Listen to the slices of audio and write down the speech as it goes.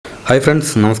Hi friends,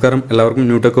 നമസ്കാരം എല്ലാവർക്കും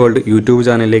Newtech world YouTube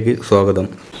ചാനലിലേക്ക് സ്വാഗതം.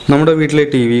 നമ്മുടെ വീട്ടിലെ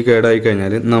ടിവി കേടായി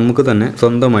കഴിഞ്ഞാൽ നമുക്ക് തന്നെ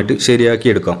സ്വന്തമായിട്ട്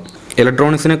ശരിയാക്കി എടുക്കാം.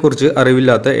 ഇലക്ട്രോണിക്സിനെ കുറിച്ച്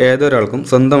അറിവില്ലാത്ത ഏതൊരാൾക്കും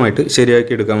സ്വന്തമായിട്ട്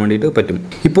ശരിയാക്കി എടുക്കാൻ വേണ്ടിയിട്ട് പറ്റും.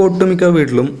 ഇപ്പോൾ ഒട്ടുമിക്ക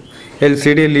വീട്ടിലും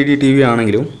LCD LED ടിവി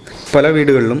ആണെങ്കിലും പല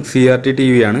വീടുകളിലും CRT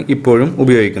ടിവിയാണ് ഇപ്പോഴും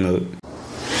ഉപയോഗിക്കുന്നത്.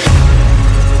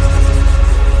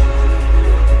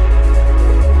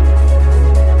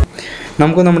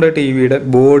 നമുക്ക് നമ്മുടെ ടിവിയുടെ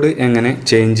ബോർഡ് എങ്ങനെ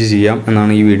ചേഞ്ച് ചെയ്യാം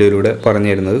എന്നാണ് ഈ വീഡിയോയിലൂടെ പറഞ്ഞു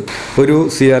തരുന്നത്. ഒരു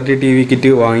CRT ടിവി കിറ്റ്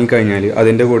വാങ്ങിക്കഴിഞ്ഞാൽ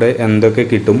അതിൻ്റെ കൂടെ എന്തൊക്കെ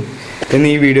കിട്ടും എന്ന്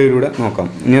ഈ വീഡിയോയിലൂടെ നോക്കാം.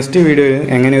 നെക്സ്റ്റ് വീഡിയോയിൽ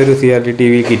എങ്ങനെ ഒരു CRT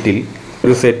ടിവി കിറ്റിൽ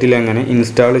ഒരു സെറ്റിൽ എങ്ങനെ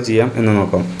ഇൻസ്റ്റാൾ ചെയ്യാം എന്ന്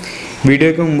നോക്കാം.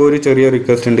 വീഡിയോയ്ക്ക് മുമ്പ് ഒരു ചെറിയ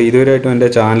റിക്വസ്റ്റ് ഉണ്ട്. ഇതുവരെയായിട്ടും എൻ്റെ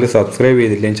ചാനൽ സബ്സ്ക്രൈബ്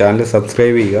ചെയ്തില്ലെങ്കിൽ ചാനൽ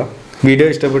സബ്സ്ക്രൈബ് ചെയ്യുക. വീഡിയോ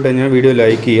ഇഷ്ടപ്പെട്ടു കഴിഞ്ഞാൽ വീഡിയോ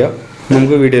ലൈക്ക് ചെയ്യുക.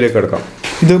 നമുക്ക് വീഡിയോയിലേക്ക് കിടക്കാം.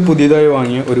 ഇത് പുതിയതായി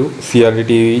വാങ്ങിയ ഒരു CRT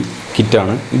ടിവി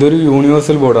കിറ്റാണ്. ഇതൊരു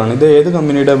യൂണിവേഴ്സൽ ബോർഡാണ്. ഇത് ഏത്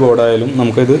കമ്പനിയുടെ ബോർഡായാലും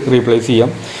നമുക്കിത് റീപ്ലേസ് ചെയ്യാം.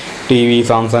 ടിവി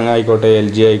സാംസങ് ആയിക്കോട്ടെ,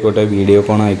 LG ആയിക്കോട്ടെ,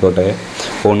 വീഡിയോകോൺ ആയിക്കോട്ടെ,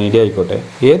 ഓണിഡി ആയിക്കോട്ടെ,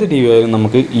 ഏത് ടിവി ആയാലും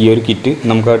നമുക്ക് ഈ ഒരു കിറ്റ്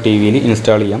നമുക്ക് ആ ടിവിയിൽ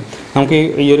ഇൻസ്റ്റാൾ ചെയ്യാം. നമുക്ക്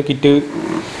ഈ ഒരു കിറ്റ്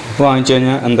വാങ്ങിച്ചു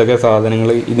കഴിഞ്ഞാൽ എന്തൊക്കെ സാധനങ്ങൾ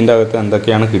ഇതിൻ്റെ അകത്ത്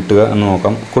എന്തൊക്കെയാണ് കിട്ടുക എന്ന്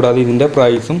നോക്കാം. കൂടാതെ ഇതിൻ്റെ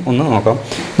പ്രൈസും ഒന്ന് നോക്കാം.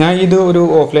 ഞാൻ ഇത് ഒരു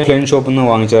ഓഫ്ലൈൻ ഷോപ്പിൽ നിന്ന്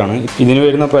വാങ്ങിച്ചതാണ്. ഇതിന്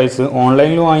വരുന്ന പ്രൈസ്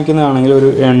ഓൺലൈനിൽ വാങ്ങിക്കുന്നതാണെങ്കിൽ ഒരു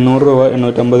 800 രൂപ,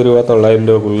 850 രൂപ, 900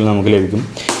 രൂപക്കുള്ളിൽ നമുക്ക് ലഭിക്കും.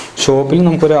 ഷോപ്പിൽ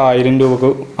നമുക്കൊരു 1000 രൂപക്ക്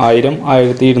 1000,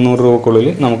 1200 രൂപക്കുള്ളിൽ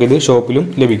നമുക്കിത് ഷോപ്പിലും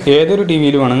ലഭിക്കും. ഏതൊരു ടി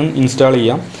വിയിൽ വേണമെങ്കിലും ഇൻസ്റ്റാൾ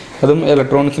ചെയ്യാം. അതും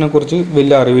ഇലക്ട്രോണിക്സിനെ കുറിച്ച്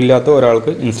വലിയ അറിവില്ലാത്ത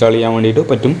ഒരാൾക്ക് ഇൻസ്റ്റാൾ ചെയ്യാൻ വേണ്ടിയിട്ട്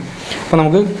പറ്റും. അപ്പോൾ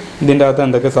നമുക്ക് ഇതിൻ്റെ അകത്ത്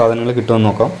എന്തൊക്കെ സാധനങ്ങൾ കിട്ടുമെന്ന്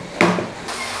നോക്കാം.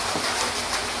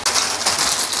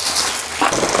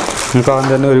 നമുക്ക് ആദ്യം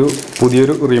തന്നെ ഒരു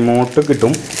പുതിയൊരു റിമോട്ട്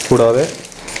കിട്ടും. കൂടാതെ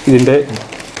ഇതിൻ്റെ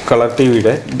കളർ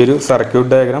ടിവിയുടെ ഒരു സർക്യൂട്ട്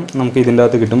ഡയഗ്രാം നമുക്ക് ഇതിൻ്റെ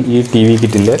അകത്ത് കിട്ടും. ഈ ടി വി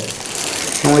കിറ്റിൻ്റെ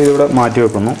നമ്മളിതിവിടെ മാറ്റി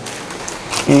വെക്കുന്നു.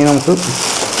 ഇനി നമുക്ക്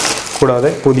കൂടാതെ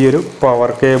പുതിയൊരു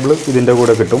പവർ കേബിൾ ഇതിൻ്റെ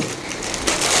കൂടെ കിട്ടും.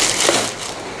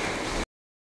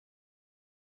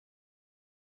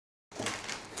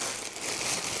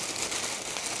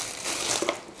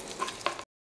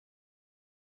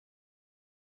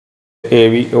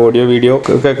 AV ഓഡിയോ വീഡിയോ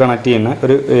ഒക്കെ കണക്ട് ചെയ്യുന്ന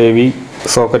ഒരു AV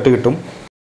സോക്കറ്റ് കിട്ടും.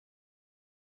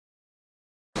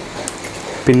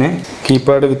 പിന്നെ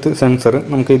കീപാഡ് വിത്ത് സെൻസർ,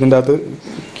 നമുക്ക് ഇതിൻ്റെ അകത്ത്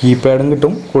കീപാഡും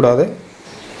കിട്ടും, കൂടാതെ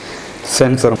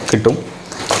സെൻസറും കിട്ടും.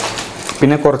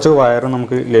 പിന്നെ കുറച്ച് വയറും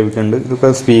നമുക്ക് ലഭിക്കുന്നുണ്ട്.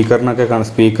 ഇതൊക്കെ സ്പീക്കറിനൊക്കെ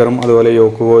സ്പീക്കറും അതുപോലെ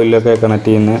യോക്ക് കോയിലൊക്കെ കണക്ട്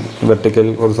ചെയ്യുന്ന വെർട്ടിക്കൽ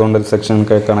ഹൊറിസോണ്ടൽ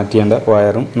സെക്ഷനൊക്കെ കണക്ട് ചെയ്യേണ്ട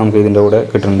വയറും നമുക്ക് ഇതിൻ്റെ കൂടെ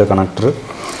കിട്ടുന്നുണ്ട്, കണക്ടർ.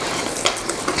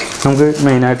 നമുക്ക്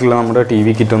മെയിനായിട്ടുള്ള നമ്മുടെ ടി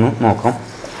വി കിറ്റൊന്ന് നോക്കാം.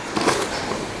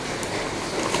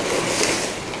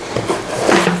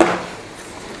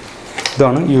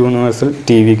 ഇതാണ് യൂണിവേഴ്സൽ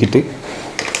ടി വി കിറ്റ്.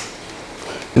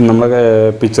 നമ്മുടെ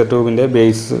പിക്ചർ ട്യൂബിൻ്റെ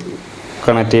ബേസ്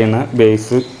കണക്ട് ചെയ്യുന്ന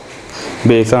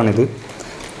ബേസാണിത്.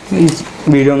 ഈ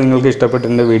വീഡിയോ നിങ്ങൾക്ക്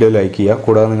ഇഷ്ടപ്പെട്ടിട്ടുണ്ടെങ്കിൽ വീഡിയോ ലൈക്ക് ചെയ്യുക.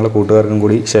 കൂടാതെ നിങ്ങളുടെ കൂട്ടുകാർക്കും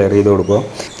കൂടി ഷെയർ ചെയ്ത് കൊടുക്കുക.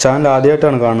 ചാനൽ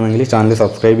ആദ്യമായിട്ടാണ് കാണുന്നതെങ്കിൽ ചാനൽ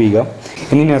സബ്സ്ക്രൈബ് ചെയ്യുക.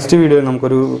 ഇനി നെക്സ്റ്റ് വീഡിയോയിൽ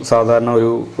നമുക്കൊരു സാധാരണ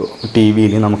ഒരു ടി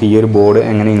വിയിൽ നമുക്ക് ഈ ഒരു ബോർഡ്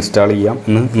എങ്ങനെ ഇൻസ്റ്റാൾ ചെയ്യാം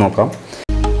എന്ന് നോക്കാം.